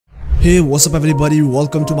Hey, what's up everybody,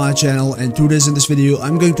 welcome to my channel, and today in this video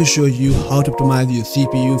I'm going to show you how to optimize your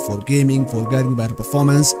CPU for gaming, for getting better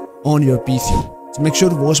performance on your PC. So make sure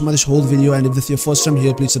to watch this whole video, and if this is your first time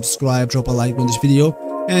here, please subscribe, drop a like on this video,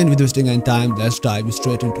 and without wasting any time, let's dive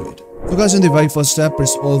straight into it. So guys, in the very first step,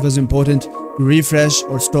 it's always important to refresh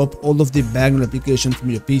or stop all of the background applications from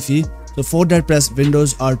your PC. So for that, press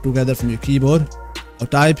Windows R together from your keyboard, or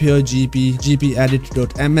type here gpedit.msc.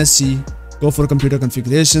 Go for computer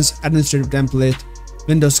configurations, administrative template,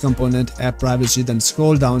 Windows component, app privacy, then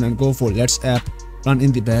scroll down and go for let's app run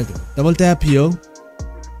in the background. Double tap here,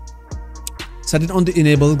 set it on the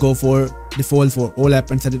enable, go for default for all app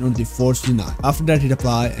and set it on the force deny. After that, hit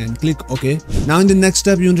apply and click OK. Now in the next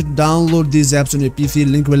step, you need to download these apps on your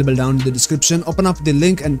PC, link available down in the description. Open up the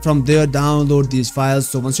link and from there download these files.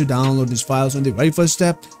 So once you download these files, on the very first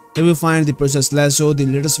step, you will find the Process Lasso, the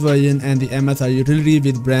latest version, and the MSR utility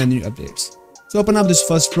with brand new updates. So open up this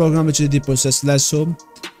first program, which is the Process Lasso,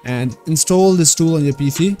 and install this tool on your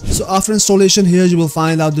PC. So after installation, here you will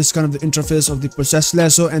find out this kind of the interface of the Process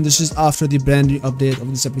Lasso, and this is after the brand new update of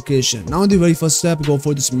this application. Now in the very first step, go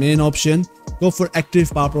for this main option, go for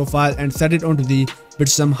active power profile and set it onto the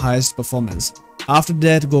Bitsum highest performance. After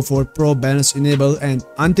that, go for Pro Balance enable and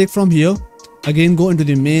untick from here. Again, go into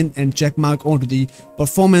the main and check mark onto the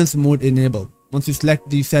performance mode enable. Once you select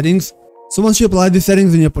these settings, so once you apply the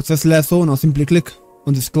settings in your Process Lasso, now simply click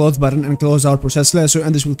on this close button and close out Process Lasso,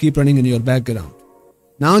 and this will keep running in your background.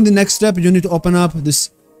 Now in the next step, you need to open up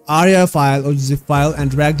this ARIA file or zip file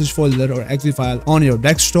and drag this folder or exe file on your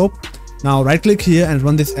desktop. Now right click here and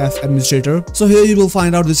run this as administrator. So here you will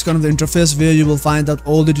find out this kind of the interface where you will find out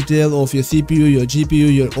all the detail of your CPU, your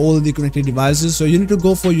GPU, your all the connected devices. So you need to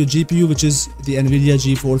go for your GPU, which is the NVIDIA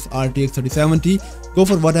GeForce RTX 3070. Go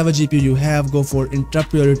for whatever GPU you have, go for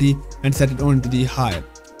interrupt priority and set it on to the high.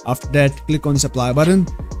 After that, click on the apply button.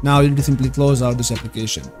 Now you need to simply close out this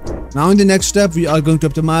application. Now in the next step, we are going to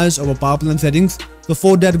optimize our power plan settings. So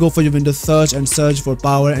for that, go for your Windows search and search for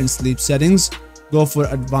power and sleep settings. Go for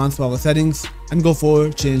advanced power settings and go for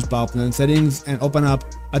change power plan settings and open up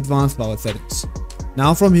advanced power settings.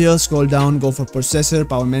 Now from here, scroll down, go for processor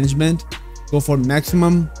power management, go for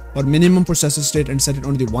maximum or minimum processor state and set it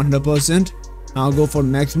on the 100%. Now go for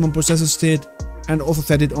maximum processor state and also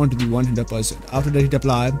set it on to the 100%. After that, hit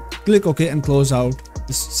apply, click OK and close out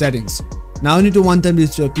the settings. Now you need to one time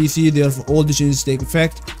reach your PC, therefore all the changes take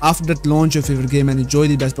effect. After that, launch your favorite game and enjoy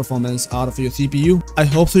the best performance out of your CPU. I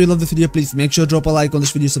hope so you love this video. Please make sure to drop a like on this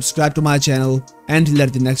video, subscribe to my channel, and till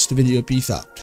at the next video. Peace out.